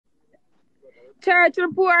church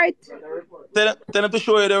report. Tell them to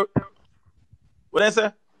show you the... What I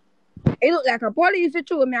say? It look like a police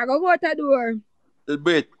patrol. Me I go out the door.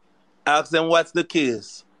 Brit, ask them what's the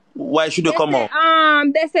case. Why should you come out?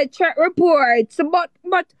 They said church reports, but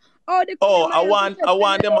oh, the I want you. I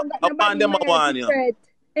want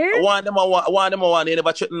you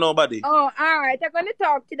never check nobody. Oh, alright. I'm gonna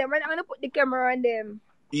talk to them and I'm gonna put the camera on them.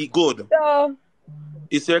 Good. So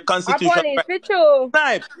it's your constitution. A police patrol.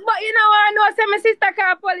 Snipe. But you know I know say my sister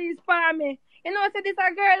call police for me. You know say this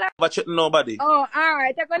a girl never check nobody. Oh,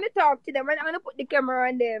 alright. I'm gonna talk to them and I'm gonna put the camera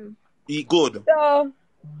on them. Good. So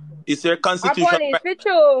it's your constitution. A police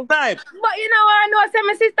patrol. Snipe. But you know I know say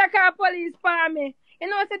my sister call police for me. You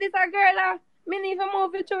know say this a girl me need to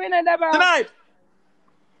move it through in the bar. Snipe.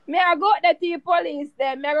 Me I go to the police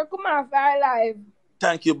then. Me I go come off our live.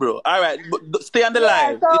 Thank you, bro. Alright, but stay on the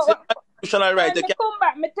line. So, it's your constitutional right. When come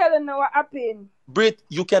back, me tell you what happened. Brit,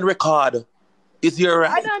 you can record. It's your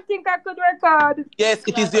right. I don't think I could record. Yes,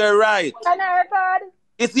 it is your right. Can I record?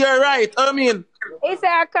 It's your right. I mean, it's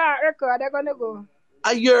I can't record. I'm gonna go.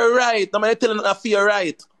 You're right. I'm gonna tell you I feel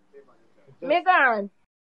right. Me gone.